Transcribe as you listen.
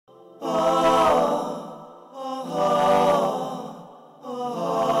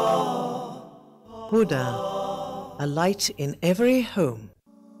Huda, a light in every home.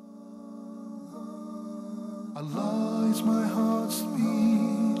 Allah is my heart's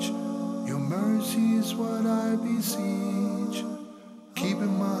speech, your mercy is what I beseech. Keep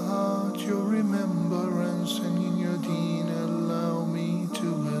in my heart your remembrance, and in your deen allow me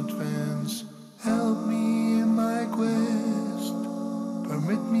to advance. Help me in my quest,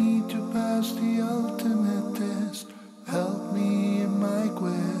 permit me to pass the ultimate test. Help me in my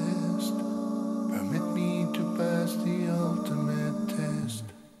quest, permit me to pass the ultimate test.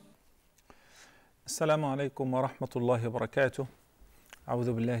 السلام عليكم ورحمة الله وبركاته.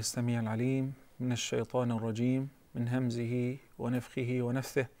 أعوذ بالله السميع العليم من الشيطان الرجيم من همزه ونفخه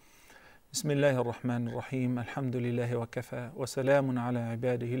ونفثه. بسم الله الرحمن الرحيم. الحمد لله وكفى وسلام على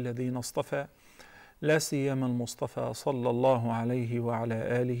عباده الذين اصطفى لا سيما المصطفى صلى الله عليه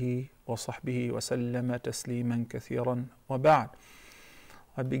وعلى آله وصحبه وسلم تسليما كثيرا وبعد.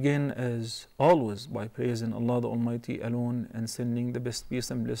 I begin as always by praising Allah the Almighty alone and sending the best peace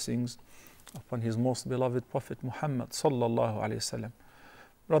and blessings upon His most beloved Prophet Muhammad sallallahu alayhi wasallam.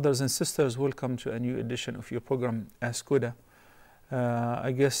 Brothers and sisters, welcome to a new edition of your program Ask Huda.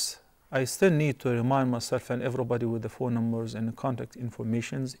 I guess I still need to remind myself and everybody with the phone numbers and the contact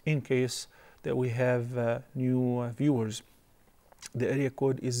informations in case that we have new viewers. The area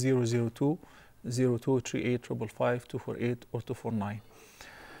code is 002 0238 555 248 or 249.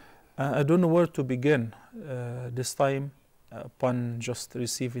 I don't know where to begin this time upon just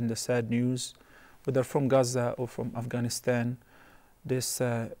receiving the sad news, whether from Gaza or from Afghanistan. This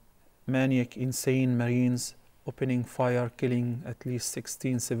maniac, insane Marines opening fire, killing at least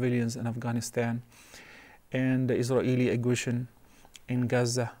 16 civilians in Afghanistan, and the Israeli aggression in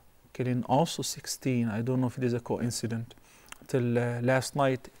Gaza, killing also 16. I don't know if it is a coincidence. Till last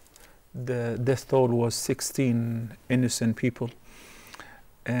night, the death toll was 16 innocent people.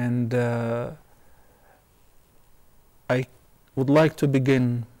 And I would like to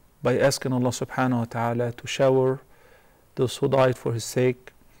begin by asking Allah subhanahu wa ta'ala to shower those who died for His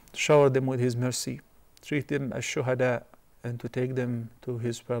sake, to shower them with His mercy, treat them as shuhada, and to take them to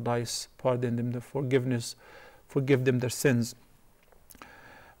His paradise, pardon them their forgiveness, forgive them their sins.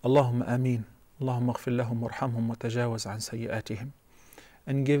 Allahumma ameen. Allahumma aghfir lahum warhamhum wa tajawaz an sayyi'atihim.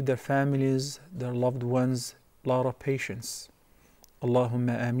 And give their families, their loved ones, a lot of patience.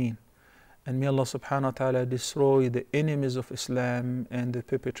 Allahumma ameen. And may Allah subhanahu wa ta'ala destroy the enemies of Islam and the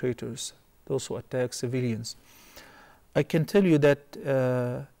perpetrators, those who attack civilians. I can tell you that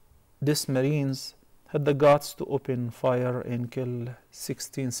these Marines had the guts to open fire and kill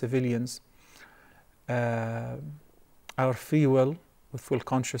 16 civilians. Our free will, with full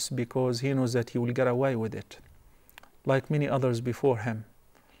conscience, because he knows that he will get away with it, like many others before him,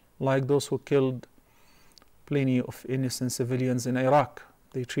 like those who killed plenty of innocent civilians in Iraq.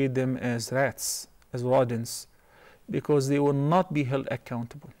 They treat them as rats, as rodents, because they will not be held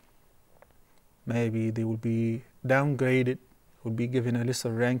accountable. Maybe they will be downgraded, will be given a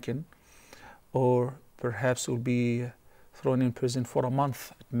lesser ranking, or perhaps will be thrown in prison for a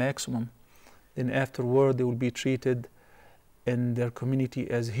month at maximum. Then afterward they will be treated in their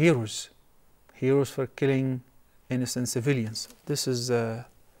community as heroes, heroes for killing innocent civilians. This is the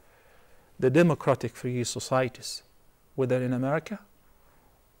democratic free societies, whether in America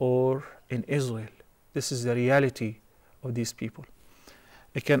or in Israel. This is the reality of these people.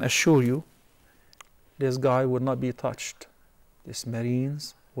 I can assure you, this guy will not be touched. These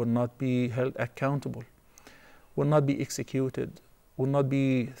Marines will not be held accountable, will not be executed, will not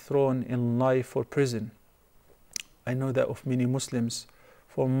be thrown in life or prison. I know that of many Muslims,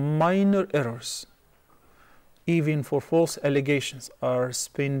 for minor errors, even for false allegations, are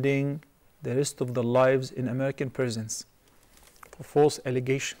spending the rest of their lives in American prisons for false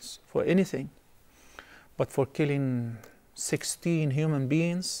allegations, for anything. But for killing 16 human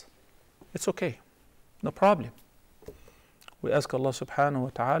beings, it's okay, no problem. We ask Allah subhanahu wa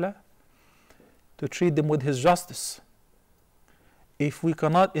ta'ala to treat them with His justice. If we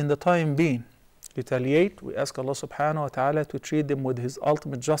cannot in the time being retaliate, we ask Allah subhanahu wa ta'ala to treat them with His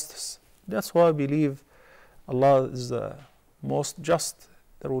ultimate justice. That's why I believe Allah is the most just.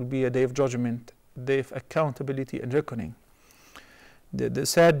 There will be a day of judgment, a day of accountability and reckoning. The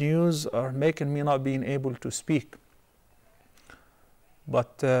sad news are making me not being able to speak.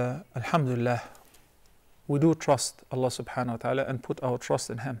 But alhamdulillah, we do trust Allah subhanahu wa ta'ala and put our trust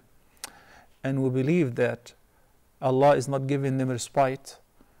in Him. And we believe that Allah is not giving them respite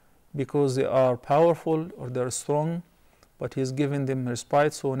because they are powerful or they are strong, but He is giving them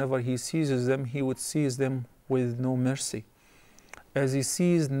respite, so whenever He seizes them, He would seize them with no mercy. As He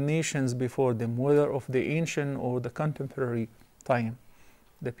seized nations before them, whether of the ancient or the contemporary time,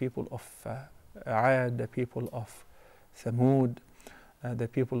 the people of Aad, the people of Thamud, the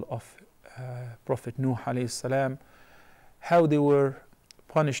people of Prophet Nuh alayhi salam, how they were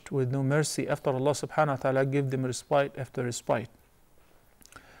punished with no mercy after Allah subhanahu wa ta'ala gave them respite after respite.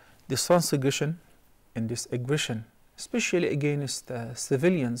 This transgression and this aggression, especially against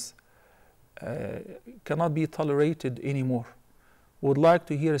civilians, cannot be tolerated anymore. Would like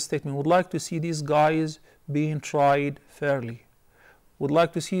to hear a statement, would like to see these guys being tried fairly, would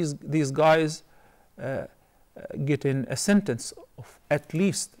like to see these guys getting a sentence of at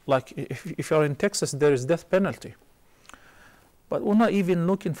least, like if you're in Texas, there is death penalty. But we're not even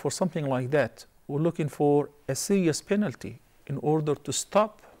looking for something like that. We're looking for a serious penalty in order to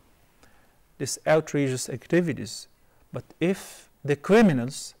stop these outrageous activities. But if the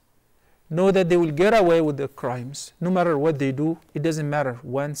criminals know that they will get away with their crimes, no matter what they do, it doesn't matter,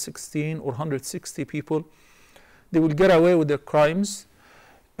 116 or 160 people, they will get away with their crimes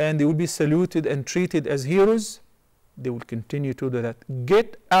and they will be saluted and treated as heroes, they will continue to do that.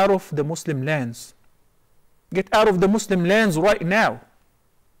 Get out of the Muslim lands. Get out of the Muslim lands right now.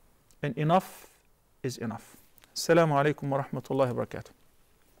 And enough is enough. Assalamu alaikum wa rahmatullahi wa barakatuh.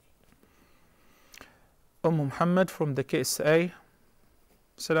 Muhammad from the KSA.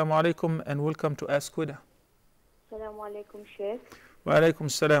 Assalamu alaikum and welcome to Ask Huda. Assalamu alaikum, Sheikh. Wa alaikum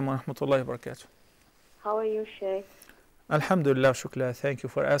assalam wa rahmatullahi wa barakatuh. How are you, Sheikh? Alhamdulillah, shukla. Thank you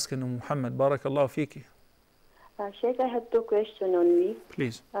for asking, Muhammad. Barakallahu fiki. Sheikh, I have two questions on me.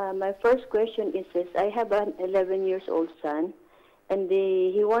 Please. My first question is this. I have an 11-year-old son, and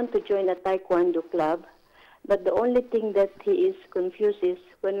he wants to join a taekwondo club. But the only thing that he is confused is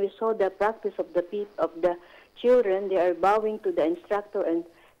when we saw the practice of the children, they are bowing to the instructor and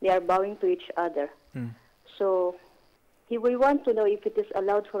they are bowing to each other. So we want to know if it is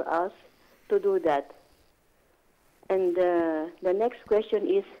allowed for us to do that. And the next question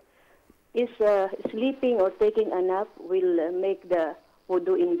is sleeping or taking a nap will make the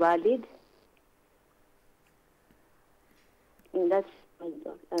wudu invalid? And that's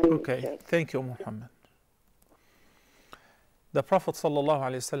okay. Thank you, Muhammad. The Prophet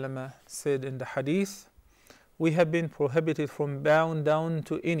ﷺ said in the hadith, we have been prohibited from bowing down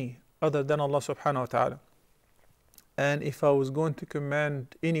to any other than Allah subhanahu wa ta'ala. And if I was going to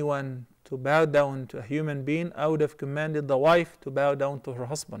command anyone to bow down to a human being, I would have commanded the wife to bow down to her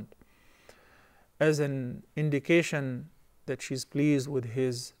husband as an indication that she's pleased with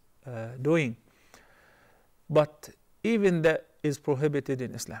his doing. But even that is prohibited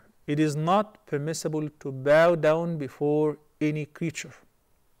in Islam. It is not permissible to bow down before any creature.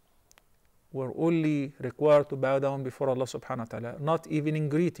 We're only required to bow down before Allah subhanahu wa ta'ala, not even in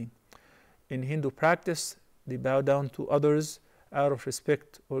greeting. In Hindu practice, they bow down to others out of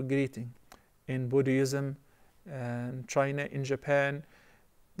respect or greeting. In Buddhism, and China, in Japan,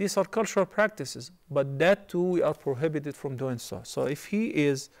 these are cultural practices, but that too we are prohibited from doing so. So if he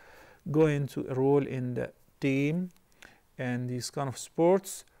is going to enroll in the team and these kind of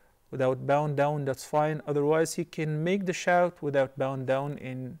sports without bowing down, that's fine. Otherwise, he can make the shout without bowing down.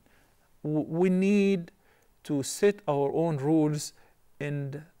 And we need to set our own rules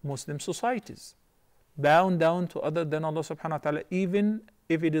in the Muslim societies. Bowing down to other than Allah subhanahu wa ta'ala, even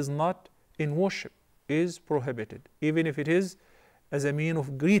if it is not in worship, is prohibited. Even if it is as a mean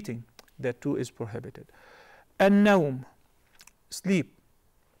of greeting, that too is prohibited. And nawm, sleep,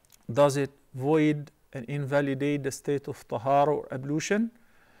 does it void and invalidate the state of tahara or ablution?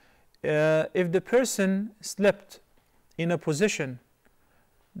 If the person slept in a position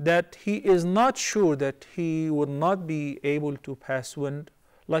that he is not sure that he would not be able to pass wind,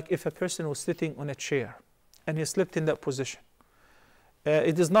 like if a person was sitting on a chair and he slept in that position,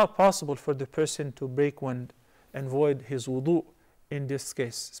 it is not possible for the person to break wind and void his wudu in this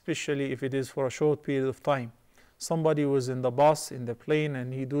case, especially if it is for a short period of time. Somebody was in the bus, in the plane,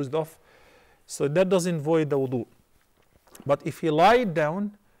 and he dozed off, so that doesn't void the wudu. But if he lied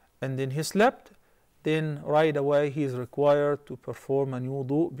down and then he slept, then right away he is required to perform a new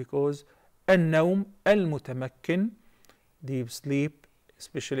wudu, because al-nawm al-mutamakkin, deep sleep,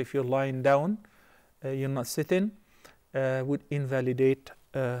 especially if you're lying down, you're not sitting, would invalidate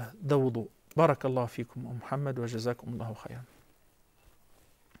the wudu. Barakallahu fikum, Muhammad, wa jazakum Allahu khayran.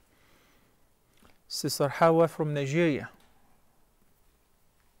 Sister Hawa from Nigeria.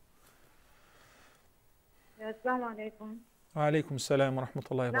 Assalamu alaikum. Wa alaikum assalam wa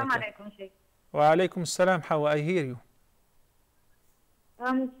rahmatullahi wa Assalamu barakatuh. alaikum, Sheikh. Wa alaikum assalam, Hawa, I hear you.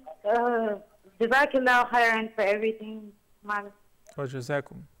 Jazakallah khairan for everything, Madam. Wa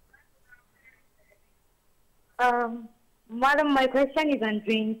jazakum. Madam, my question is on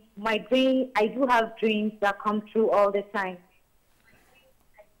dreams. I do have dreams that come true all the time.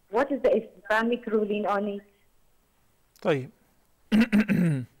 what is the Islamic ruling on it? طيب.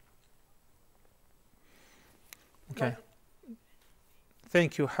 Okay.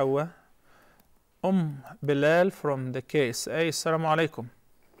 Thank you, Hawa. Bilal from the KSA. Assalamu alaikum.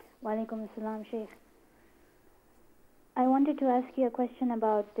 Wa alaikum assalam, Sheikh. I wanted to ask you a question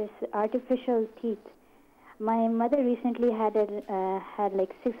about this artificial teeth. My mother recently had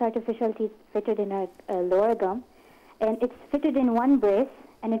like 6 artificial teeth fitted in her lower gum, and it's fitted in one brace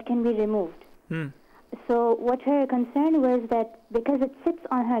and it can be removed. So what her concern was that because it sits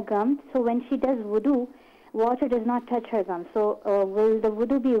on her gum, so when she does wudu, water does not touch her gum. So will the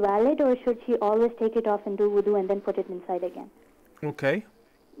wudu be valid, or should she always take it off and do wudu and then put it inside again? Okay.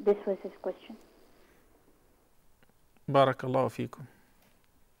 This was his question. Barakallahu feekum.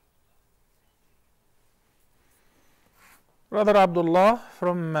 Brother Abdullah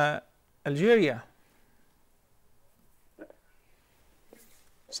from Algeria.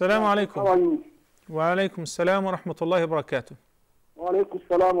 Assalamu alaikum. How are you? Wa alaikum assalam wa rahmatullahi wa barakatuh. Wa alaikum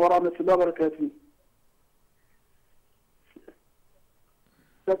assalam wa rahmatullahi wa barakatuh.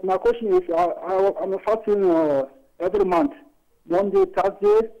 But my question is, I'm fasting every month, Monday,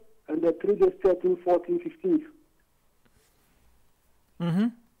 Thursday, and the 3 days, 13, 14, 15.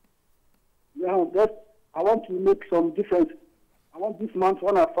 Yeah, I want to make some difference. I want this month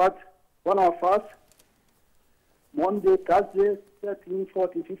one hour fast, Monday, Thursday, 13,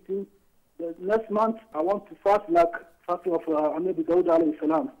 14, 15. The next month I want to fast like fasting of Nabi Dawud alayhi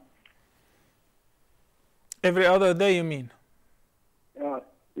salam. Every other day, you mean? Yeah,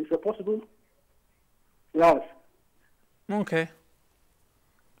 is it possible? Yes. Okay.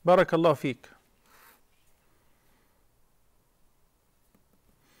 Barakallahu feek.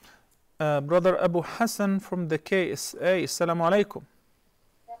 Brother Abu Hassan from the KSA. Assalamu alaikum.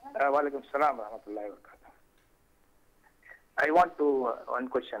 Wa alaikum assalam wa rahmatullahi wa barakatuh. I want to, one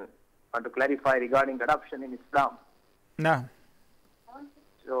question, want to clarify regarding adoption in Islam. No.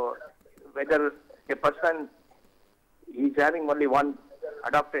 So, whether a person is having only one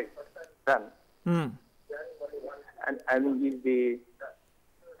adopted son, and he is the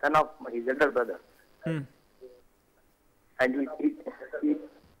son of his elder brother, and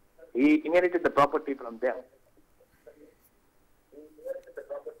he inherited the property from them.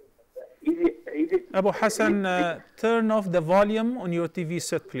 Is it Abu Hassan, turn off the volume on your TV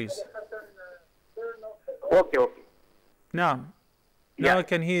set, please. Okay. Now Yeah. I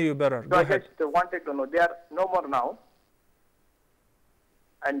can hear you better. So Go I ahead. just wanted to know, they are no more now,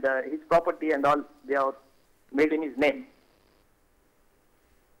 and his property and all, they are made in his name.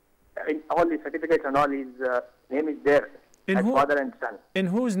 In all his certificates and all, his name is there as father and son. In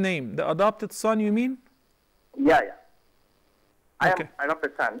whose name? The adopted son, you mean? Yeah. I Okay. am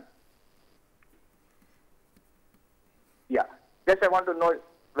adopted son. Yeah. Just I want to know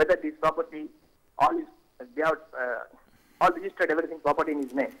whether this property, they have all registered everything property in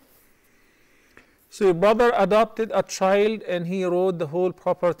his name. So your brother adopted a child and he wrote the whole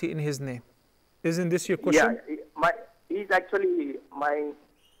property in his name. Isn't this your question? Yeah. He's actually my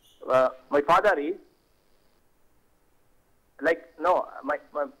father is like no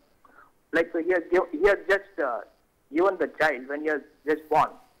like so he has just given the child when he has just born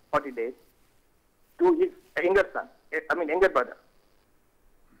 40 days to his younger son. I mean younger brother.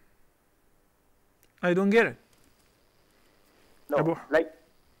 I don't get it. No, like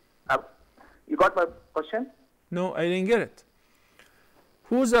you got my question? No, I didn't get it.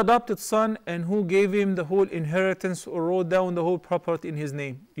 Whose adopted son and who gave him the whole inheritance or wrote down the whole property in his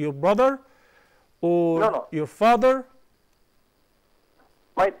name? Your brother or No. your father?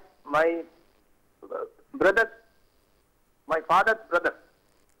 My brother, my father's brother.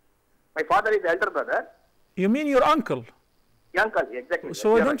 My father is the elder brother. You mean your uncle? Uncle, exactly.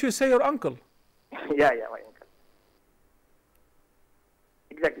 So why don't you say your uncle? Yeah, my uncle.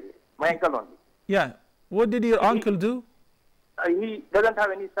 Exactly, my uncle only. Yeah. What did your uncle do? He doesn't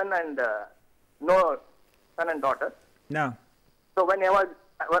have any son and no son and daughter. No. So when I was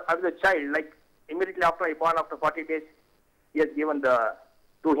a child, like immediately after I born, after 40 days, he has given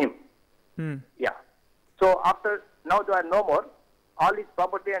to him. Yeah. So after, now there are no more. All his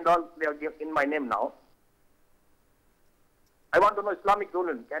property and all they are in my name now. I want to know Islamic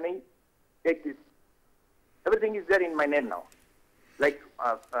ruling. Can I take this? Everything is there in my name now. Like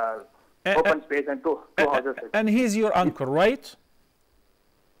open space and two houses. And he's your uncle, right?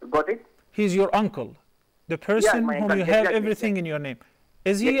 Got it? He's your uncle. The person my whom uncle. you have Exactly, everything in your name.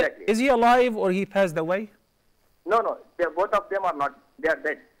 Is he Exactly. is he alive or he passed away? No. Both of them are not. They are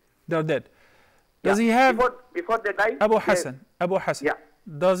dead. They're dead. Does he have before they die? Abu Hassan? Yeah.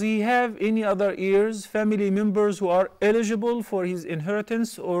 Does he have any other heirs, family members who are eligible for his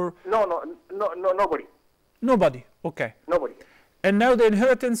inheritance, or? No, nobody. Nobody, okay. Nobody. And now the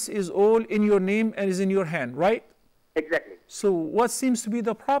inheritance is all in your name and is in your hand, right? Exactly. So what seems to be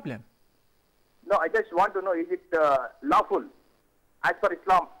the problem? No, I just want to know, is it lawful as per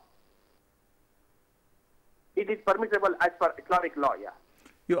Islam? It is permissible as per Islamic law, yeah.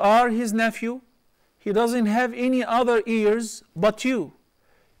 You are his nephew. He doesn't have any other heirs but you.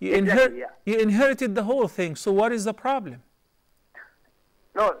 You, Exactly, yeah. you inherited the whole thing. So what is the problem?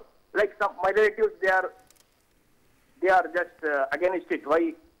 No, like some my relatives, they are just against it.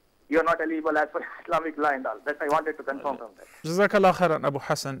 Why you are not eligible as per Islamic law and all? That I wanted to confirm from that. Jazakallah khairan, Abu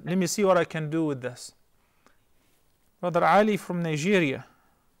Hassan. Let me see what I can do with this. Brother Ali from Nigeria.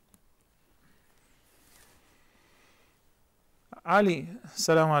 Ali,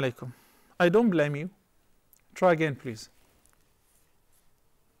 assalamu alaikum. I don't blame you. Try again, please.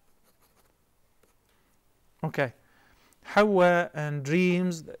 Okay. Hawa and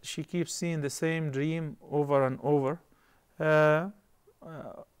dreams, she keeps seeing the same dream over and over.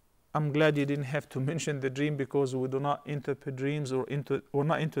 I'm glad you didn't have to mention the dream because we do not interpret dreams or we're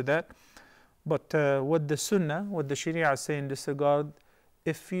not into that. But what the Sunnah, what the Sharia say in this regard,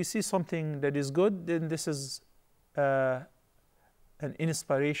 if you see something that is good, then this is an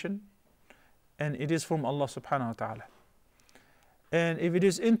inspiration, and it is from Allah subhanahu wa ta'ala. And if it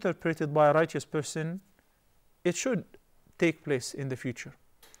is interpreted by a righteous person, it should take place in the future.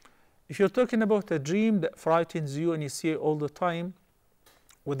 If you're talking about a dream that frightens you and you see it all the time,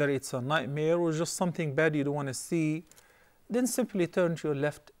 whether it's a nightmare or just something bad you don't want to see, then simply turn to your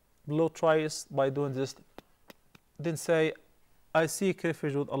left, blow twice by doing this, then say, I seek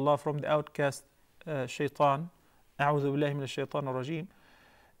refuge with Allah from the outcast shaitan. أعوذ بالله من الشيطان الرجيم.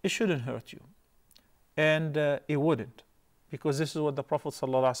 It shouldn't hurt you. And it wouldn't, because this is what the Prophet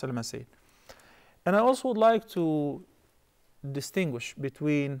ﷺ said. And I also would like to distinguish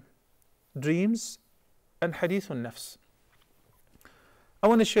between dreams and hadithun nafs. I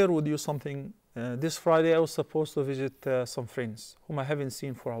want to share with you something. This Friday I was supposed to visit some friends whom I haven't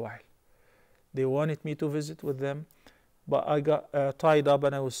seen for a while. They wanted me to visit with them, but I got tied up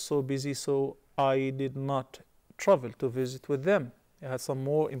and I was so busy, so I did not travel to visit with them. I had some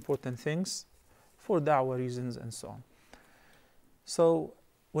more important things for da'wah reasons and so on. So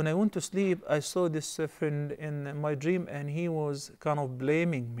when I went to sleep, I saw this friend in my dream and he was kind of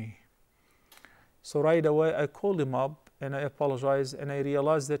blaming me. So right away I called him up and I apologized, and I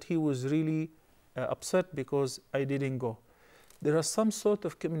realized that he was really upset because I didn't go. There is some sort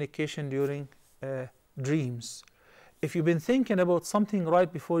of communication during dreams. If you've been thinking about something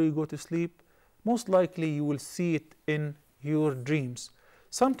right before you go to sleep, most likely you will see it in your dreams.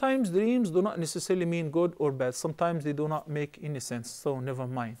 Sometimes dreams do not necessarily mean good or bad. Sometimes they do not make any sense, so never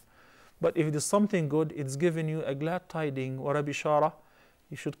mind. But if it is something good, it's giving you a glad tiding or a bishara,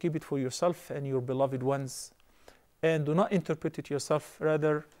 you should keep it for yourself and your beloved ones. And do not interpret it yourself.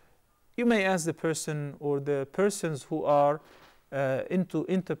 Rather, you may ask the person or the persons who are into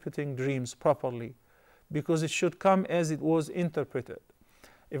interpreting dreams properly, because it should come as it was interpreted.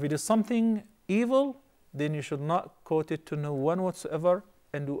 If it is something evil, then you should not quote it to no one whatsoever,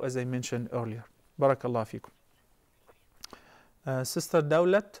 and do as I mentioned earlier. Barakallah fikum. Sister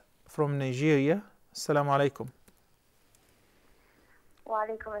Dawlat from Nigeria. Assalamu alaikum. Wa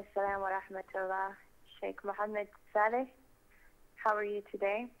alaikum assalam wa rahmatullah. Sheikh Mohammed Saleh, how are you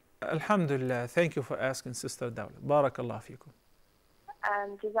today? Alhamdulillah. Thank you for asking, Sister Dawlat. Barakallah fikum.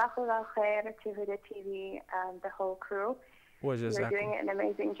 Jazakallah khair to Huda TV and the whole crew. You're Jazakum. doing an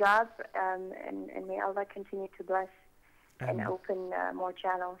amazing job, and may Allah continue to bless and open more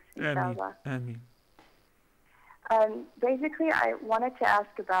channels, inshallah. Ameen. Basically, I wanted to ask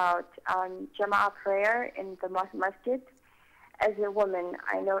about Jama'ah prayer in the masjid. As a woman,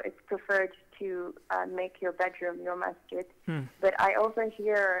 I know it's preferred to make your bedroom your masjid, but I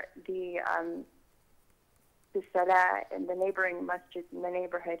overhear the Salah in the neighboring masjid in the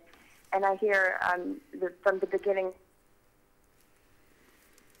neighborhood, and I hear from the beginning.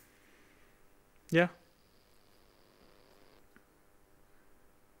 Yeah.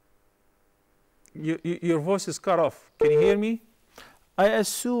 Your voice is cut off. Can you hear me? I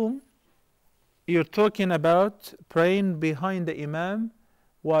assume you're talking about praying behind the Imam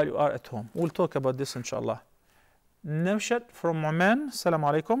while you are at home. We'll talk about this inshallah. Nawshat from Oman. Assalamu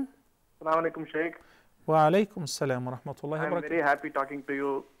alaikum. Assalamu alaikum, Sheikh. Wa alaikum assalam wa rahmatullahi wa barakatuh. I'm very happy talking to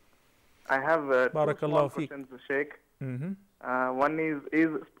you. I have two small questions, Sheikh. One is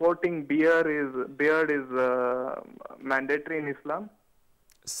sporting beard is mandatory in Islam?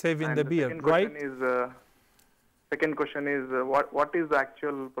 Saving and the beard, right? Is, second question is what is the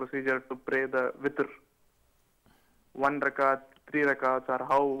actual procedure to pray the witr? 1 rakat, 3 rakats, or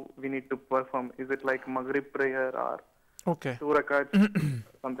how we need to perform? Is it like Maghrib prayer or 2 rakats,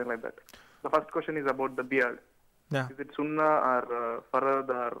 something like that? The first question is about the beard. Yeah. Is it sunnah or farad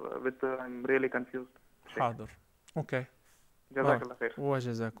or witr? I'm really confused. حاضر. Okay. جزاك الله خير.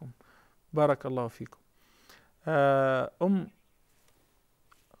 وجزاكم. بارك الله فيكم.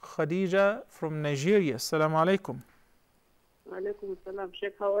 Khadija from Nigeria. Assalamu alaikum. Alaikum assalam.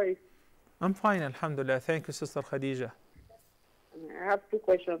 Sheikh, how are you? I'm fine, alhamdulillah. Thank you, Sister Khadija. I have 2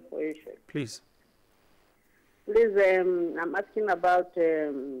 questions for you, Sheikh. Please. Please, I'm asking about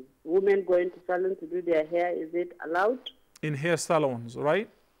women going to salon to do their hair. Is it allowed? In hair salons, right?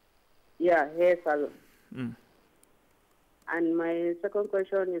 Yeah, hair salon. And my second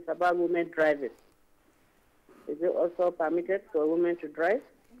question is about women driving. Is it also permitted for women to drive?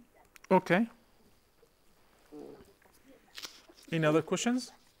 Okay. Any other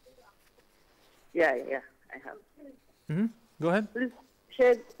questions? Yeah, I have. Go ahead. Please,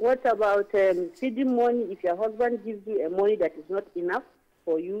 Sheikh, what about feeding money if your husband gives you a money that is not enough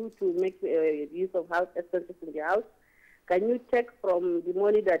for you to make use of house expenses in the house? Can you take from the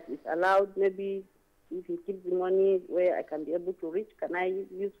money that is allowed? Maybe if he keeps the money where I can be able to reach, can I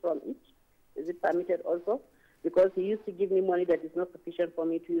use from it? Is it permitted also? Because he used to give me money that is not sufficient for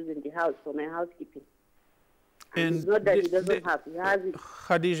me to use in the house for my housekeeping. And it's not that he doesn't have. He has it.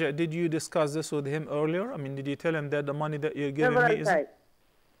 Khadija, did you discuss this with him earlier? I mean, did you tell him that the money that you're giving me is...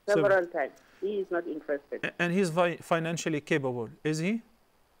 Several times. He is not interested. And he's financially capable, is he?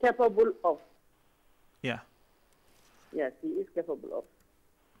 Capable of. Yeah. Yes, he is capable of.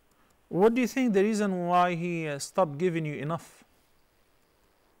 What do you think the reason why he stopped giving you enough?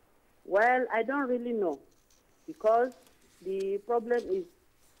 Well, I don't really know. Because the problem is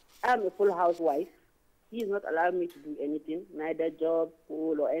I'm a full housewife. He is not allowing me to do anything, neither job,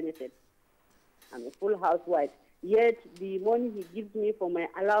 school, or anything. I'm a full housewife. Yet the money he gives me for my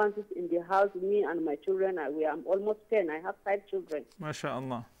allowances in the house, me and my children, I'm almost 10. I have 5 children.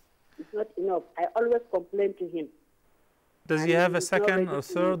 MashaAllah. It's not enough. I always complain to him. Does he have a second or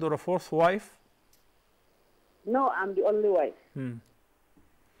third or a fourth wife? No, I'm the only wife. I'm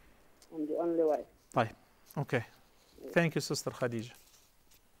the only wife. Right. Okay. Thank you, Sister Khadija.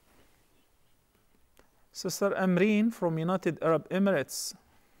 Sister Amreen from United Arab Emirates.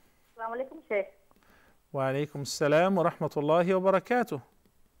 Assalamu alaikum, Sheikh. Wa alaikum assalam wa rahmatullahi wa barakatuh.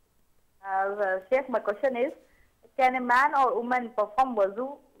 Sheikh, my question is, can a man or woman perform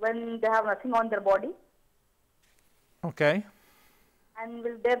wuzu when they have nothing on their body? Okay. And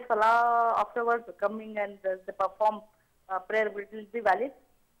will their salah afterwards coming and they perform prayer will be valid?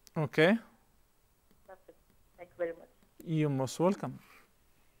 Okay. That's it. Thank you very much. You're most welcome.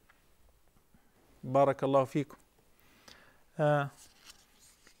 Barakallahu feekum.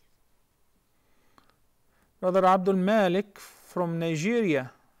 Brother Abdul Malik from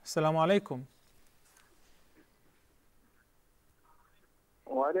Nigeria. Assalamu alaikum.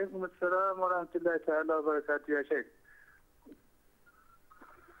 Wa alaikum assalam wa rahmatullahi ta'ala wa barakatuh, ya Sheikh.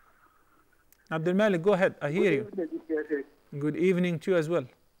 Abdul Malik, go ahead. I hear you. Good evening to you as well.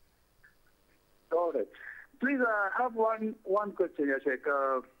 All right. Please, I have one question, ya Sheikh.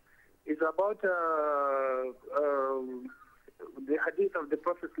 It's about the hadith of the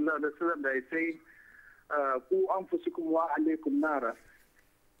Prophet ﷺ that is saying, "Qu anfusakum wa alaykum nara."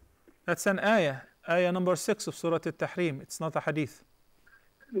 That's an ayah. Ayah number 6 of Surah Al-Tahrim. It's not a hadith.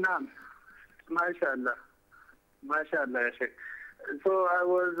 Naam. MashaAllah. MashaAllah, ya Sheikh. So I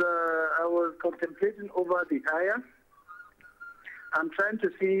was contemplating over the ayah. I'm trying to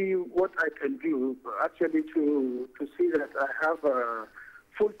see what I can do actually to see that I have a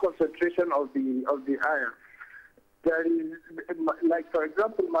full concentration of the ayah. There is, like for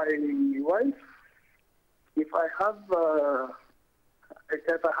example, my wife. If I have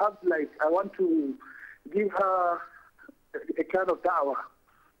I want to give her a kind of da'wah.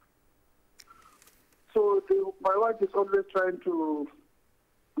 So my wife is always trying to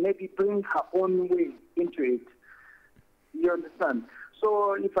maybe bring her own way into it. You understand?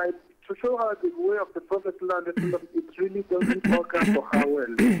 So if I to show her the way of the Prophet, it really doesn't work out for her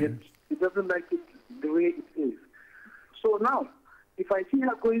well. It doesn't like it the way it is. So now, if I see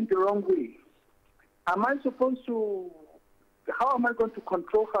her going the wrong way, am I supposed to? How am I going to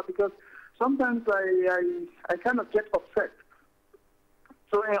control her? Because sometimes I kind of get upset.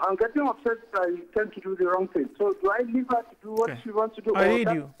 So I'm getting upset. I tend to do the wrong thing. So do I leave her to do what she wants to do? I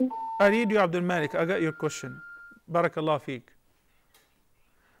read you, Abdul Malik. I got your question. Barakallah feek.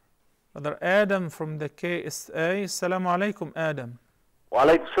 Brother Adam from the KSA. Assalamu alaikum, Adam. Wa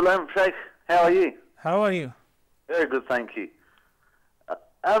alaikum salam, Sheikh. How are you? How are you? Very good, thank you.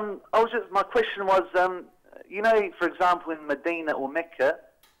 My question was, you know, for example, in Medina or Mecca,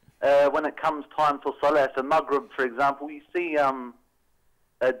 when it comes time for Salah, for Maghrib, for example, you see a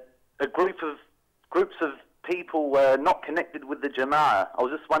groups of people not connected with the Jama'ah. I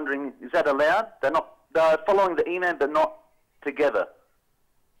was just wondering, is that allowed? They're following the Imam, but not together.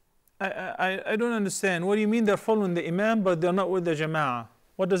 I don't understand. What do you mean they're following the Imam, but they're not with the Jama'ah?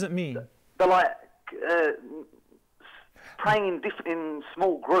 What does it mean? They're like praying in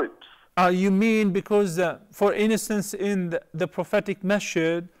small groups. You mean because, for instance, in the prophetic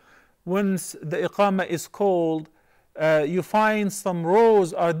masjid, once the Iqamah is called, you find some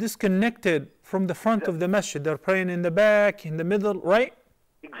rows are disconnected from the front of the masjid. They're praying in the back, in the middle, right?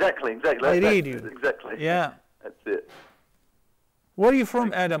 Exactly. I read you. Exactly. Yeah. That's it. Where are you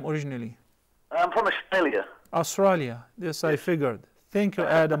from, Adam, originally? I'm from Australia. Australia. Yes, I figured. Thank you,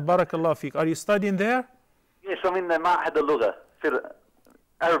 Adam. Barakallah fiqh. Are you studying there? Yes, I'm in the Ma'had al-Lugha,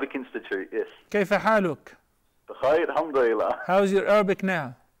 Arabic Institute, yes. كيف حالك؟ بخير الحمد لله. How's your Arabic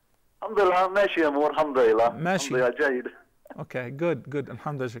now? الحمد لله ماشي أمور الحمد لله. ماشي. الحمد لله جيد. Okay, good.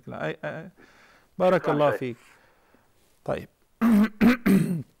 الحمد لله. بارك الله فيك. طيب.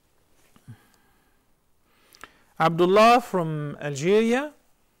 Abdullah from Algeria,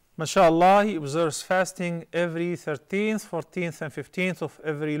 mashallah, he observes fasting every 13th, 14th, and 15th of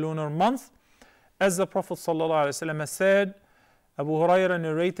every lunar month. As the Prophet ﷺ said, Abu Hurairah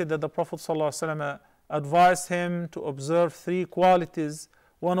narrated that the Prophet ﷺ advised him to observe 3 qualities.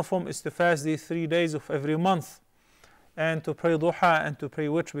 One of them is to fast these 3 days of every month, and to pray duha and to pray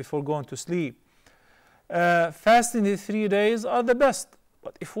witr before going to sleep. Fasting these 3 days are the best,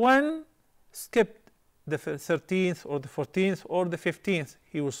 but if one skipped the 13th or the 14th or the 15th,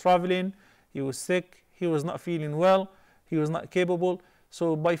 he was traveling, he was sick, he was not feeling well, he was not capable.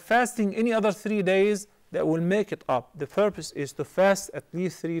 So by fasting any other 3 days, that will make it up. The purpose is to fast at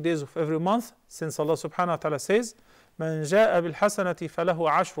least 3 days of every month, since Allah subhanahu wa ta'ala says, مَنْ جَاءَ بِالْحَسَنَةِ فَلَهُ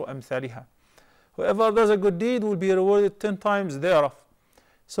عَشْرُ أَمْثَالِهَا. Whoever does a good deed will be rewarded 10 times thereof.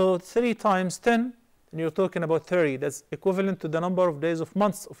 So 3 times 10, and you're talking about 30. That's equivalent to the number of days of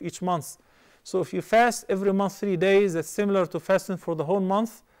months of each month. So if you fast every month 3 days, that's similar to fasting for the whole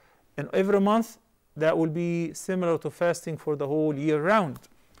month. And every month, that will be similar to fasting for the whole year round.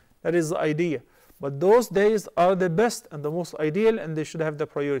 That is the idea. But those days are the best and the most ideal, and they should have the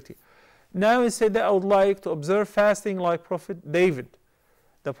priority. Now he said that I would like to observe fasting like Prophet David.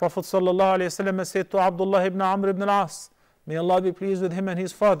 The Prophet ﷺ said to Abdullah ibn Amr ibn al-As, may Allah be pleased with him and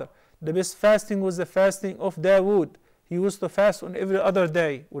his father, the best fasting was the fasting of Dawood. He used to fast on every other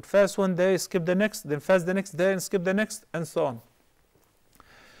day. Would fast one day, skip the next, then fast the next day and skip the next, and so on.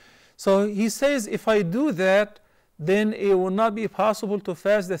 So he says, if I do that, then it will not be possible to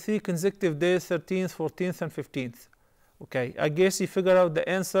fast the 3 consecutive days, 13th, 14th, and 15th. Okay, I guess you figured out the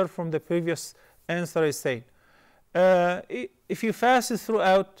answer from the previous answer I said. If you fast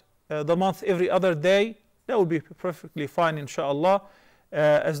throughout the month every other day, that will be perfectly fine, inshallah,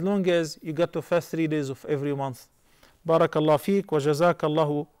 as long as you got to fast 3 days of every month. Barakallah feek wa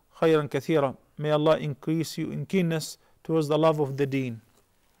jazakallahu khayran kathira. May Allah increase you in keenness towards the love of the deen.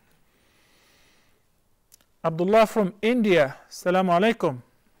 Abdullah from India, Assalamu alaikum.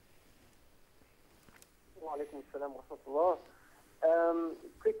 Wa alaikum assalam wa rahmatullah.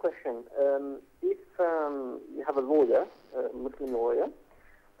 Quick question. If you have a lawyer, a Muslim lawyer,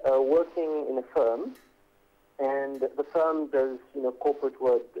 working in a firm, and the firm does, corporate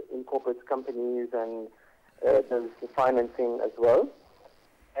work in corporate companies and does the financing as well,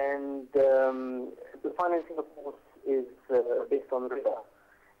 and the financing, of course, is based on riba.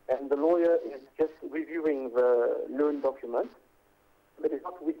 And the lawyer is just reviewing the loan document, but is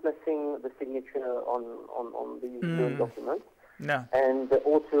not witnessing the signature on these loan documents. No. And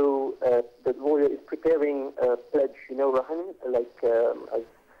also, the lawyer is preparing a pledge, rahan, like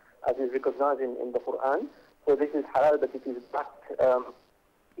as is recognized in the Quran. So this is halal, but it is backed.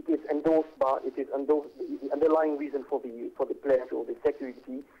 It is endorsed by. It is endorsed. The underlying reason for the pledge or the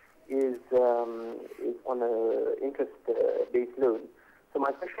security is on an interest-based loan. So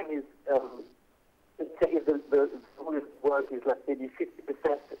my question is, if the work is like maybe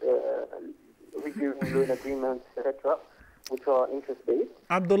 50% reviewing loan agreements, etc., which are interest-based.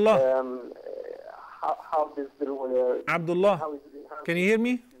 Abdullah. How does the lawyer... Abdullah, can you hear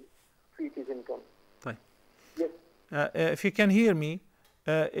me? Treat his income. Fine. Yes. If you can hear me,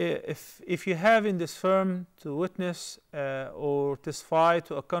 if you have in this firm to witness or testify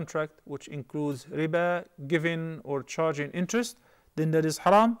to a contract which includes riba, giving or charging interest, then that is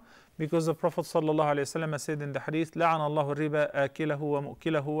haram, because the Prophet ﷺ said in the hadith, لَعَنَ اللَّهُ الرِّبَا آكِلَهُ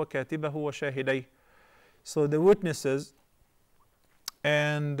وَمُؤْكِلَهُ وَكَاتِبَهُ وَشَاهِدَيْهِ. So the witnesses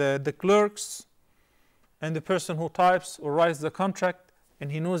and the clerks and the person who types or writes the contract,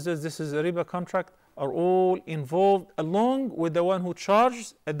 and he knows that this is a riba contract, are all involved along with the one who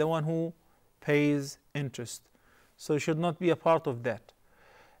charges and the one who pays interest. So you should not be a part of that.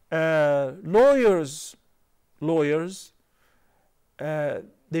 Lawyers,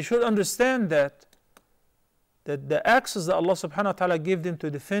 they should understand that the access that Allah subhanahu wa ta'ala gave them to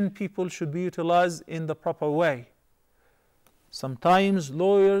defend people should be utilized in the proper way. Sometimes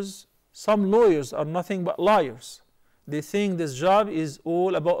some lawyers are nothing but liars. They think this job is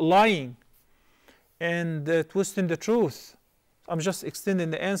all about lying and twisting the truth. I'm just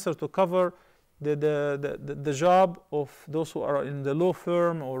extending the answer to cover the job of those who are in the law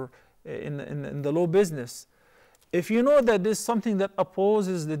firm or in the law business. If you know that this is something that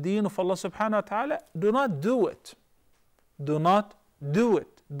opposes the deen of Allah subhanahu wa ta'ala, do not do it. Do not do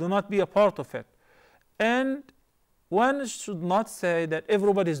it. Do not be a part of it. And one should not say that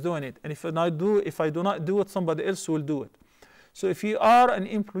everybody is doing it, and if I do not do it, somebody else will do it. So if you are an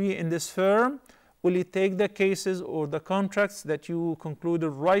employee in this firm, will you take the cases or the contracts that you concluded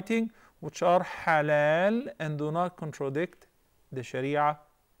writing, which are halal and do not contradict the Sharia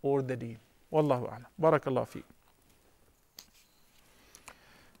or the deen? Wallahu a'lam. Barakallahu feek.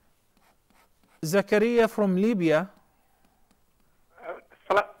 Zakaria from Libya.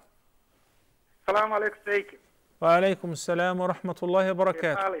 Assalamu alaikum. وعليكم السلام ورحمة الله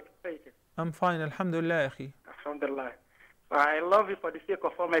وبركاته. I'm fine, alhamdulillah أخي. Alhamdulillah. I love you for the sake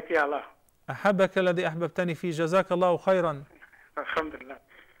of Almighty Allah. أحبك الذي أحببتني فيه, جزاك الله خيرا. Alhamdulillah.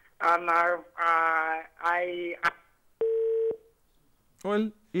 And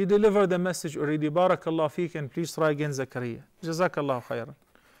Well, you delivered the message already. Barakallah feek, and please try again, Zakaria. Jazakallah khairan.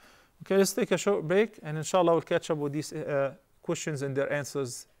 Okay, let's take a short break, and inshallah we'll catch up with these questions and their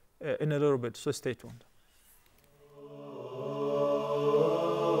answers in a little bit. So stay tuned.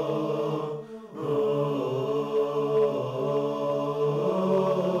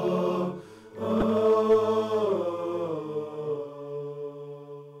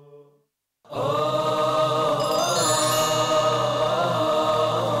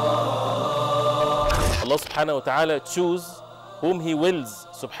 Allah subhanahu wa ta'ala choose whom He wills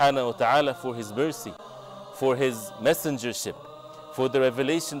subhanahu wa ta'ala for His mercy, for His messengership, for the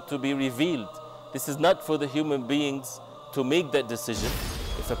revelation to be revealed. This is not for the human beings to make that decision.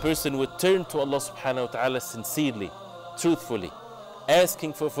 If a person would turn to Allah subhanahu wa ta'ala sincerely, truthfully,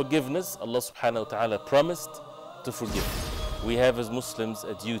 asking for forgiveness, Allah subhanahu wa ta'ala promised to forgive. We have as Muslims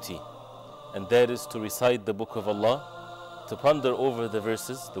a duty, and that is to recite the book of Allah, to ponder over the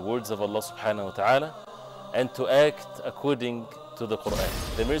verses, the words of Allah subhanahu wa ta'ala, and to act according to the Quran.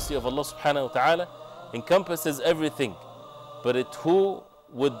 The mercy of Allah subhanahu wa ta'ala encompasses everything, but who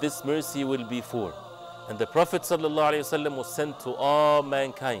would this mercy will be for? And the Prophet sallallahu alaihi wasallam was sent to all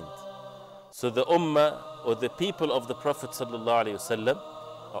mankind. So the ummah, or the people of the Prophet sallallahu alaihi wasallam,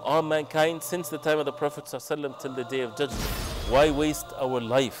 are all mankind since the time of the Prophet sallallahu alaihi wasallam till the day of judgment. Why waste our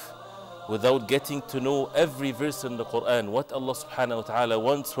life without getting to know every verse in the Quran, what Allah subhanahu wa ta'ala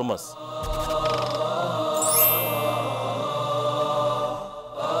wants from us?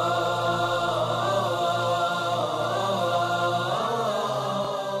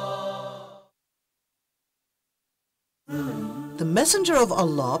 The Messenger of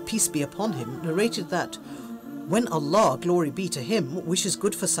Allah, peace be upon him, narrated that when Allah, glory be to him, wishes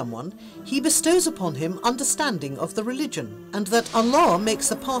good for someone, He bestows upon him understanding of the religion, and that Allah makes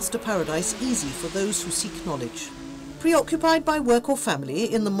the path to paradise easy for those who seek knowledge. Preoccupied by work or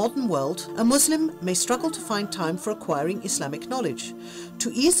family in the modern world, a Muslim may struggle to find time for acquiring Islamic knowledge.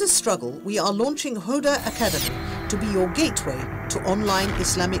 To ease this struggle, we are launching Huda Academy to be your gateway to online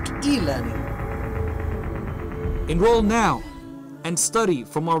Islamic e-learning. Enroll now and study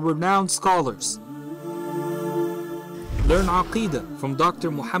from our renowned scholars. Learn Aqidah from Dr.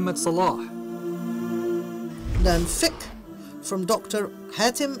 Muhammad Salah. Learn Fiqh from Dr.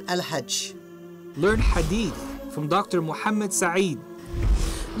 Hatim Al-Hajj. Learn Hadith from Dr. Muhammad Saeed.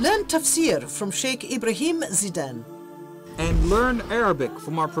 Learn Tafsir from Sheikh Ibrahim Zidan. And learn Arabic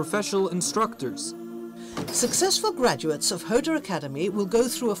from our professional instructors. Successful graduates of Huda Academy will go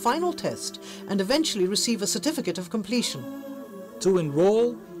through a final test and eventually receive a certificate of completion. To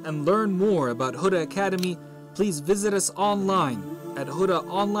enroll and learn more about Huda Academy, please visit us online at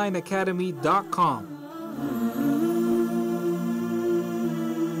hudaonlineacademy.com.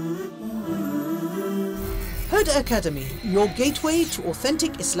 Huda Academy, your gateway to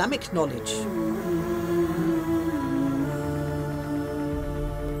authentic Islamic knowledge.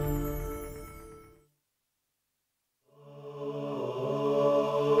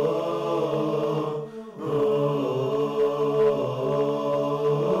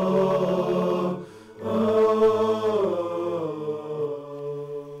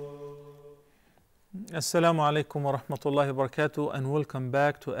 Assalamu alaikum wa rahmatullahi wa barakatuh, and welcome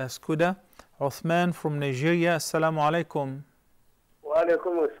back to Ask Huda. Uthman from Nigeria. Assalamu alaikum. Wa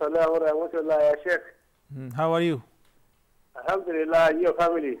alaikum assalam wa rahmatullahi ya Sheikh. How are you? Alhamdulillah, your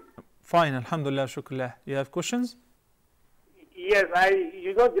family. Fine, alhamdulillah, shukrullah. You have questions? Yes,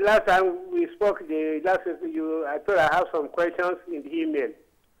 the last time we spoke, I thought I have some questions in the email.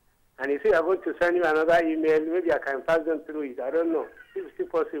 And you said I'm going to send you another email. Maybe I can pass them through it. I don't know. If it's still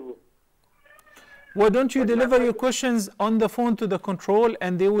possible. Why don't you deliver your questions on the phone to the control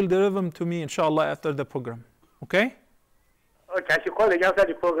and they will deliver them to me, inshallah, after the program. Okay? Okay, I should call it after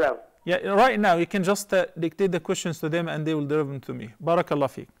the program. Yeah, right now you can just dictate the questions to them and they will deliver them to me. Barakallah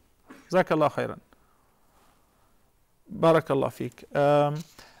feek. Jazakallah khairan. Barakallah feek.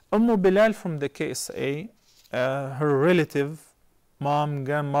 Bilal from the KSA, her relative, mom,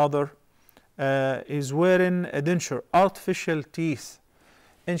 grandmother, is wearing a denture, artificial teeth.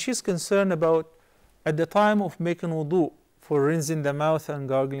 And she's concerned about, at the time of making wudu, for rinsing the mouth and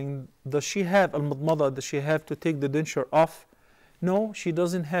gargling, does she have al-madmada, does she have to take the denture off? No, she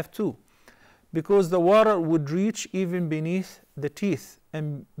doesn't have to, because the water would reach even beneath the teeth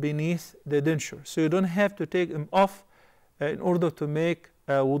and beneath the denture. So you don't have to take them off in order to make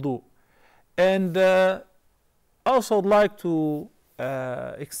wudu. And also I'd like to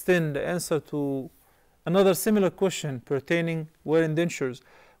extend the answer to another similar question pertaining wearing dentures.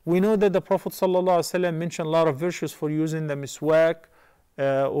 We know that the Prophet ﷺ mentioned a lot of virtues for using the miswak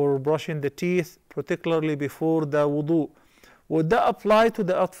or brushing the teeth, particularly before the wudu. Would that apply to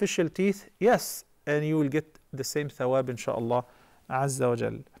the artificial teeth? Yes, and you will get the same thawab, inshaAllah, Azza wa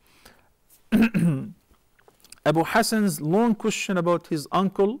Jal. Abu Hassan's long question about his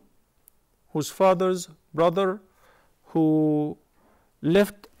uncle, whose father's brother, who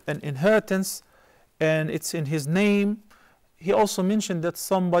left an inheritance and it's in his name. He also mentioned that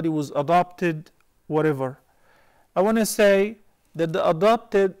somebody was adopted, whatever. I want to say that the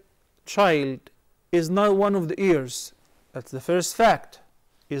adopted child is not one of the heirs. That's the first fact.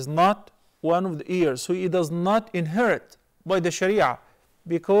 Is not one of the heirs. So he does not inherit by the Sharia,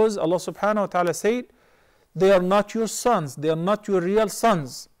 because Allah subhanahu wa ta'ala said, they are not your sons, they are not your real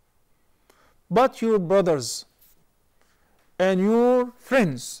sons, but your brothers and your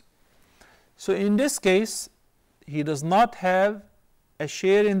friends. So in this case, he does not have a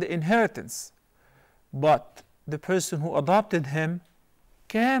share in the inheritance, but the person who adopted him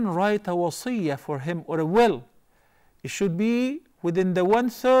can write a wasiyah for him or a will. It should be within the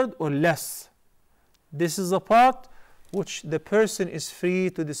 1/3 or less. This is a part which the person is free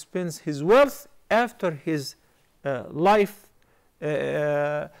to dispense his wealth after his life.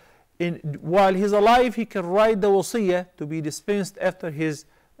 While he's alive, he can write the wasiyah to be dispensed after his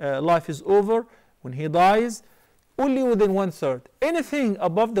life is over. When he dies, only within 1/3. Anything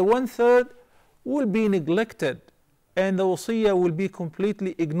above the 1/3 will be neglected and the wasiyah will be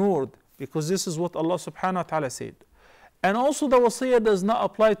completely ignored, because this is what Allah subhanahu wa ta'ala said. And also the wasiyah does not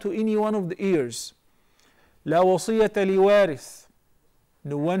apply to any one of the heirs. La wasiyata li warith.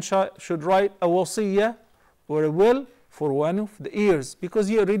 No one should write a wasiyah or a will for one of the heirs, because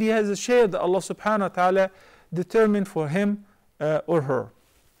he already has a share that Allah subhanahu wa ta'ala determined for him or her.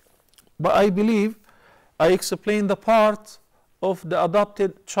 But I believe I explained the part of the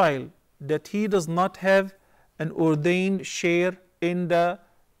adopted child, that he does not have an ordained share in the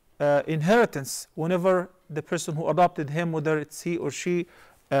inheritance whenever the person who adopted him, whether it's he or she,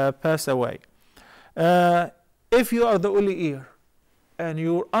 pass away. If you are the only heir and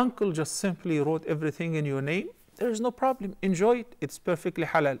your uncle just simply wrote everything in your name, there is no problem. Enjoy it. It's perfectly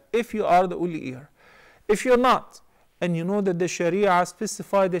halal if you are the only heir. If you're not, and you know that the Sharia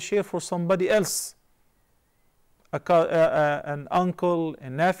specified a share for somebody else, an uncle, a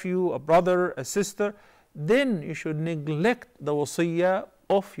nephew, a brother, a sister, then you should neglect the wasiyah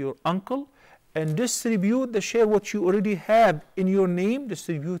of your uncle and distribute the share what you already have in your name,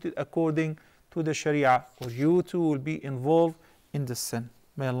 distribute it according to the Sharia, or you too will be involved in the sin.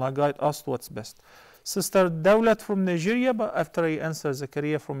 May Allah guide us to what's best. Sister Dawlat from Nigeria, but after I answer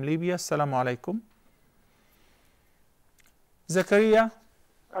Zakaria from Libya. Assalamu alaikum. Zakaria.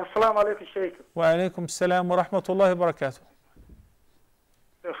 Assalamu alaikum, Sheikh. Wa alaikum salam wa rahmatullahi wa barakatuh.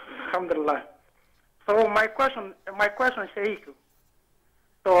 Alhamdulillah. So my question, Sheikh.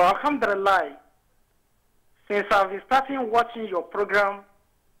 So Alhamdulillah, since I've been starting watching your program,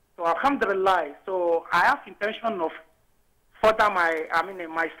 so Alhamdulillah, so I have intention of further my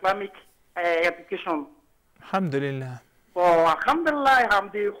Islamic education. Alhamdulillah. So Alhamdulillah, I'm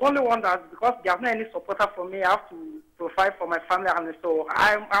the only one that, because there's not any supporter for me, I have to provide for my family, and so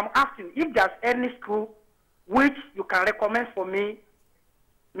I'm asking if there's any school which you can recommend for me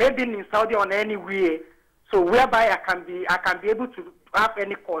maybe in Saudi or anywhere, so whereby I can be able to have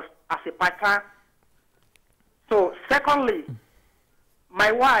any course as a partner. So secondly,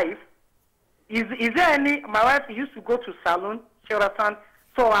 my wife, is there any, my wife used to go to salon, Sheraton,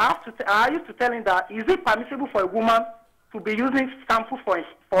 so I used to tell him that, is it permissible for a woman to be using shampoo for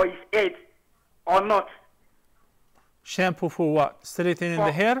his head or not? Shampoo for what? Straightening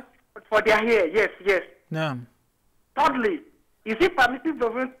the hair? For their hair, yes. No. Thirdly, is it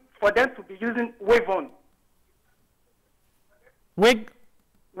permissible for them to be using wave-on? Wig?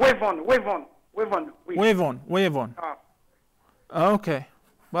 Wave-on. Wave-on. Okay.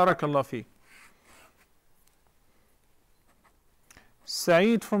 Barakallah fi.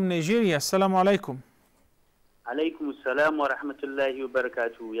 Saeed from Nigeria. Assalamu alaikum. Alaikum assalam wa rahmatullahi wa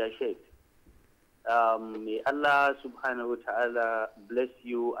barakatuh, ya Sheikh. May Allah subhanahu wa ta'ala bless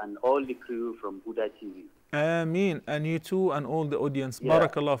you and all the crew from Huda TV. Ameen. And you too and all the audience. Yeah.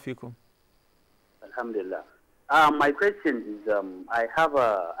 Barakallah fikum. Alhamdulillah. My question is, I have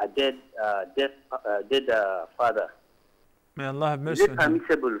a dead father. May Allah have mercy Is it on him.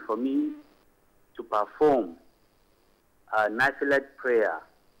 permissible for me to perform a nafilat prayer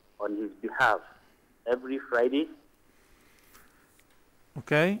on his behalf every Friday?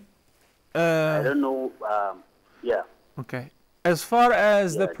 Okay. I don't know. Yeah. Okay. As far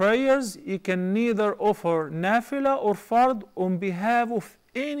as the prayers, you can neither offer nafila or fard on behalf of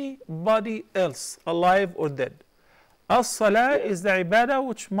anybody else, alive or dead. As-salah is the ibadah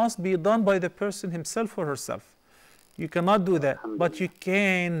which must be done by the person himself or herself. You cannot do that, but you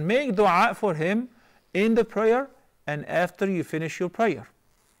can make dua for him in the prayer and after you finish your prayer.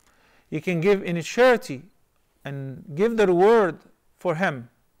 You can give in charity and give the reward for him.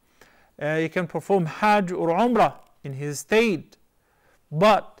 You can perform Hajj or Umrah in his state.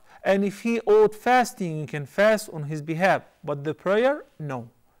 And if he owed fasting, you can fast on his behalf. But the prayer, no.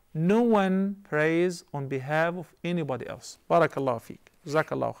 No one prays on behalf of anybody else. Barakallahu feek.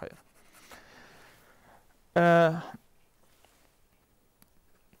 Jazakallahu khair.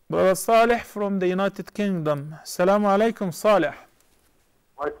 Brother Salih from the United Kingdom. Assalamu alaikum, Salih.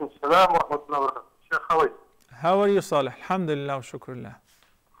 Alaikum salam wa rahmatullahi wa barakatuh. Sheikh, how are you? How are you, Salih? Alhamdulillah wa shukrullah.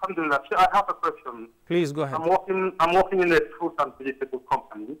 Alhamdulillah. I have a question. Please go ahead. I'm working in a fruit and vegetable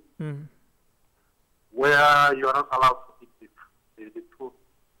company where you are not allowed to eat the fruit.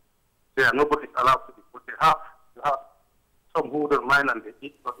 There, nobody's allowed to eat. But you have some who don't mind and they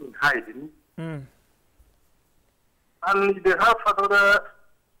eat but in hiding. And they have another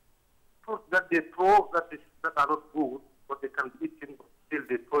fruit that they throw that are not good, but they can be eaten, but still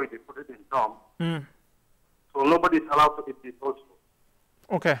they throw it, they put it in dump. So nobody's allowed to eat it also.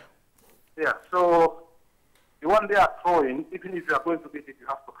 Okay. Yeah, so the one they are throwing, even if you are going to eat it, you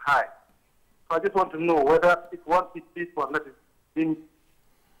have to hide. So I just want to know whether if one eats this one that is being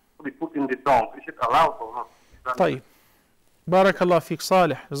to be put in the dump, is it allowed or not? طيب. Barakallah feek,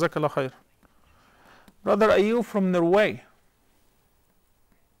 Salih. Jazakallah khair. Brother Ayub from Norway.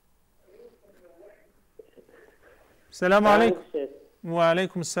 Assalamu alaikum. Wa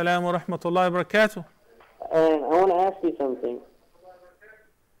alaikum assalam wa rahmatullahi wa barakatuh. I want to ask you something.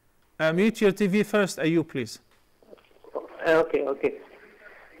 Mute your TV first, Ayub, please. Okay.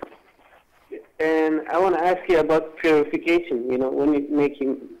 And I want to ask you about purification. You know, when you're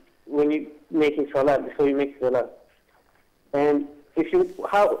making salah, before you make salah, and if you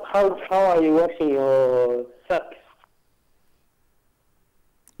how are you washing your socks?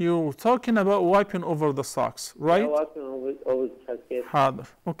 You're talking about wiping over the socks, right? Wiping over the socks. Yes. Hadr.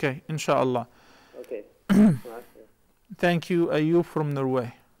 Okay, inshallah. Okay. Thank you, Ayub from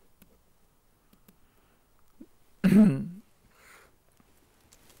Norway.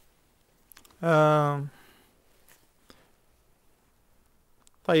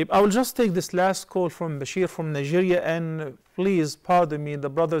 I will just take this last call from Bashir from Nigeria, and please pardon me, the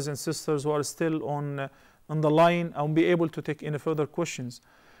brothers and sisters who are still on the line. I won't be able to take any further questions.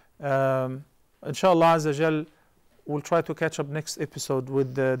 Inshallah Azza Jal, we'll try to catch up next episode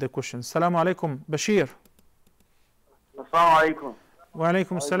with the questions. Assalamu alaikum, Bashir. Assalamu alaikum. Wa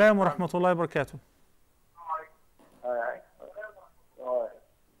alaikum assalam wa rahmatullahi wa barakatuh.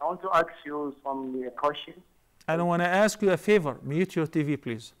 I want to ask you some questions. I want to ask you a favor. Mute your TV,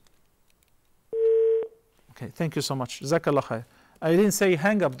 please. Okay, thank you so much. Jazakallah khair. I didn't say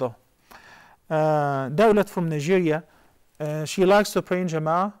hang up though. Dawlat from Nigeria, she likes to pray in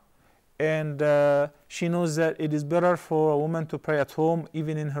Jama'ah, and she knows that it is better for a woman to pray at home,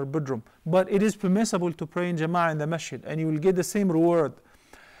 even in her bedroom. But it is permissible to pray in Jama'ah in the masjid, and you will get the same reward.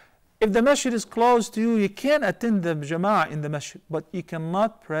 If the masjid is close to you, you can attend the Jama'ah in the masjid, but you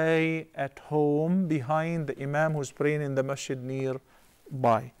cannot pray at home behind the imam who's praying in the masjid near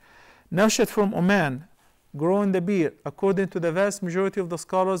by. Nawshat from Oman, growing the beard. According to the vast majority of the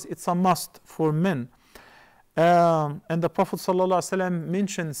scholars, it's a must for men. And the Prophet ﷺ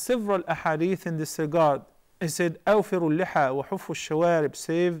mentioned several ahadith in this regard. He said, أوفروا اللحى وحفوا الشوارب,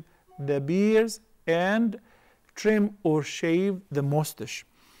 save the beards and trim or shave the mustache.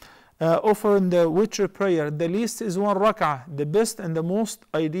 Offering the witr prayer, the least is 1 rak'ah. The best and the most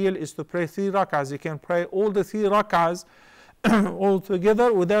ideal is to pray 3 rak'ahs. You can pray all the 3 rak'ahs all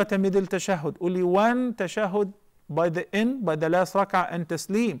together without a middle tashahhud. Only 1 tashahhud by the end, by the last rak'ah and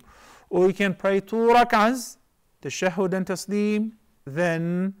taslim. Or you can pray 2 rak'ahs, tashahhud and taslim,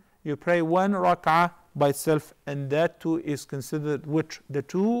 then you pray 1 rak'ah by itself, and that too is considered witr. The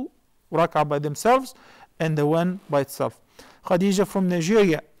 2 rak'ah by themselves and the 1 by itself. Khadija from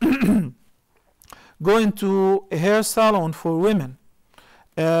Nigeria, going to a hair salon for women.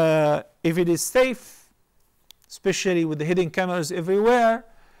 If it is safe, especially with the hidden cameras everywhere,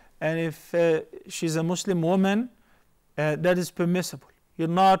 and if she's a Muslim woman, that is permissible. You're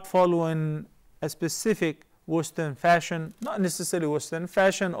not following a specific Western fashion, not necessarily Western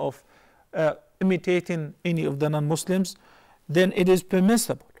fashion of imitating any of the non-Muslims, then it is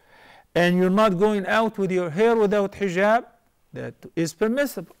permissible. And you're not going out with your hair without hijab, that is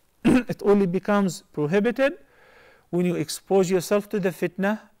permissible. It only becomes prohibited when you expose yourself to the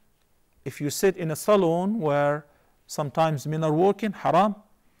fitna. If you sit in a salon where sometimes men are working, haram.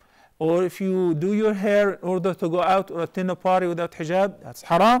 Or if you do your hair in order to go out or attend a party without hijab, that's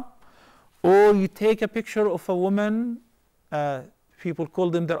haram. Or you take a picture of a woman, people call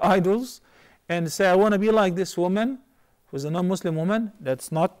them their idols, and say, I want to be like this woman, who's a non-Muslim woman,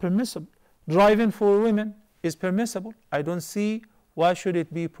 that's not permissible. Driving for women is permissible. I don't see why should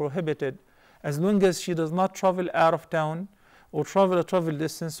it be prohibited, as long as she does not travel out of town or travel a travel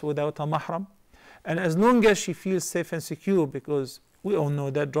distance without a mahram, and as long as she feels safe and secure, because we all know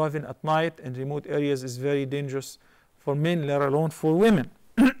that driving at night in remote areas is very dangerous for men, let alone for women.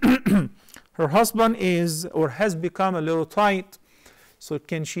 Her husband is or has become a little tight, so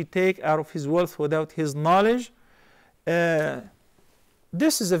can she take out of his wealth without his knowledge?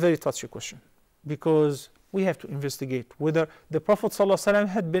 This is a very touchy question, because we have to investigate whether the Prophet ﷺ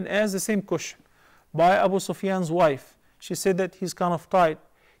had been asked the same question by Abu Sufyan's wife. She said that he's kind of tight.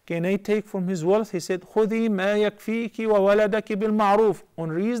 Can I take from his wealth? He said, خُذِي مَا يَكْفِيكِ وَوَلَدَكِ بِالْمَعْرُوفِ, on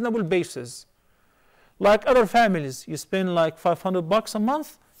reasonable basis. Like other families, you spend like $500 a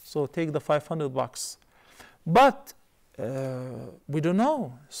month, so take the $500. But we don't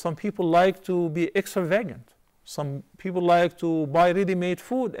know. Some people like to be extravagant. Some people like to buy ready-made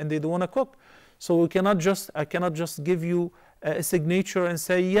food and they don't want to cook. So I cannot just give you a signature and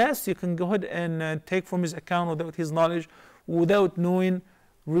say, yes, you can go ahead and take from his account without his knowledge, without knowing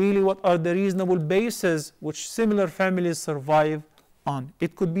really what are the reasonable bases which similar families survive on.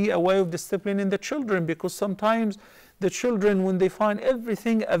 It could be a way of disciplining the children, because sometimes the children, when they find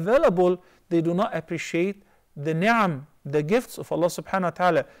everything available, they do not appreciate the ni'am, the gifts of Allah subhanahu wa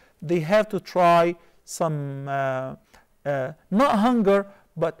ta'ala. They have to try some, not hunger,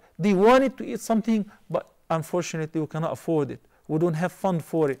 but they wanted to eat something, but unfortunately we cannot afford it. We don't have fund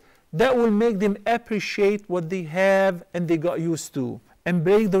for it. That will make them appreciate what they have and they got used to, and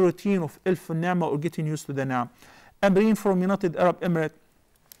break the routine of ilf al-ni'mah, or getting used to the ni'am. Amreen from United Arab Emirates,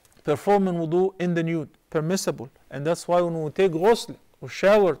 performing wudu in the nude, permissible. And that's why when we take ghusl or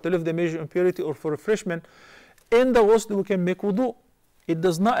shower to lift the major impurity or for refreshment, in the ghusl we can make wudu. It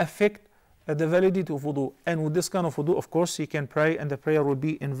does not affect the validity of wudu. And with this kind of wudu, of course, you can pray, and the prayer will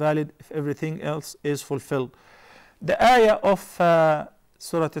be invalid if everything else is fulfilled. The ayah of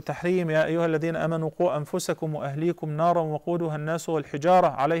Surah Al-Tahrim, يا أيها الذين آمنوا قوا أنفسكم وأهليكم نارا وقودها الناس والحجارة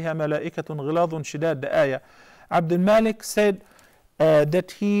عليها ملائكة غلاظ شداد. The ayah. Abdul Malik said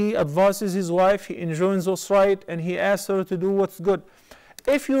that he advises his wife, he enjoins what's right, and he asks her to do what's good.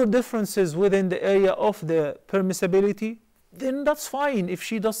 If your differences within the area of the permissibility, then that's fine. If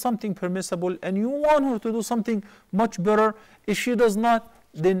she does something permissible and you want her to do something much better, if she does not,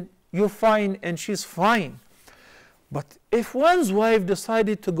 then you're fine and she's fine. But if one's wife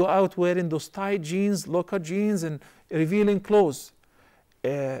decided to go out wearing those tight jeans, low-cut jeans, and revealing clothes,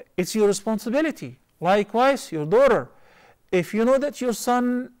 it's your responsibility. Likewise, your daughter. If you know that your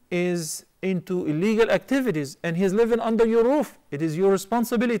son is into illegal activities and he's living under your roof, it is your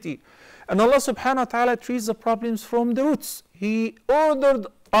responsibility. And Allah subhanahu wa ta'ala treats the problems from the roots. He ordered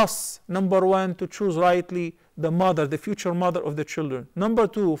us, number one, to choose rightly the mother, the future mother of the children. Number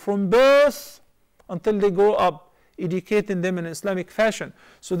two, from birth until they grow up, educating them in an Islamic fashion,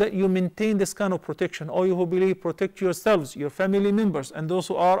 so that you maintain this kind of protection. All you who believe, protect yourselves, your family members, and those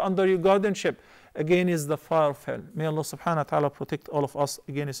who are under your guardianship against the fire of hell. May Allah subhanahu wa ta'ala protect all of us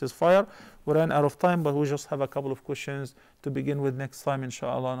against his fire. We ran out of time, but we just have a couple of questions to begin with next time,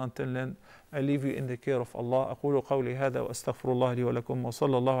 inshallah. And until then, I leave you in the care of Allah. أقول قولي هذا وأستغفر الله لي ولكم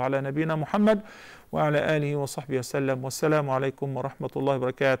وصلى الله على نبينا محمد وعلى آله وصحبه وسلم والسلام عليكم ورحمة الله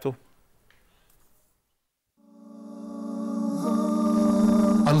وبركاته.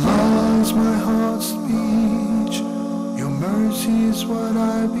 Allah is my heart's speech, your mercy is what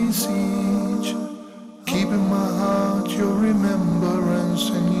I beseech. Keep in my heart your remembrance,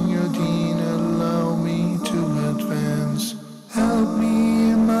 and in your deen allow me to advance. Help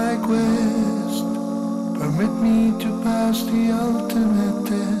me in my quest, permit me to pass the ultimate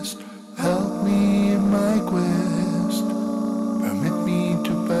test.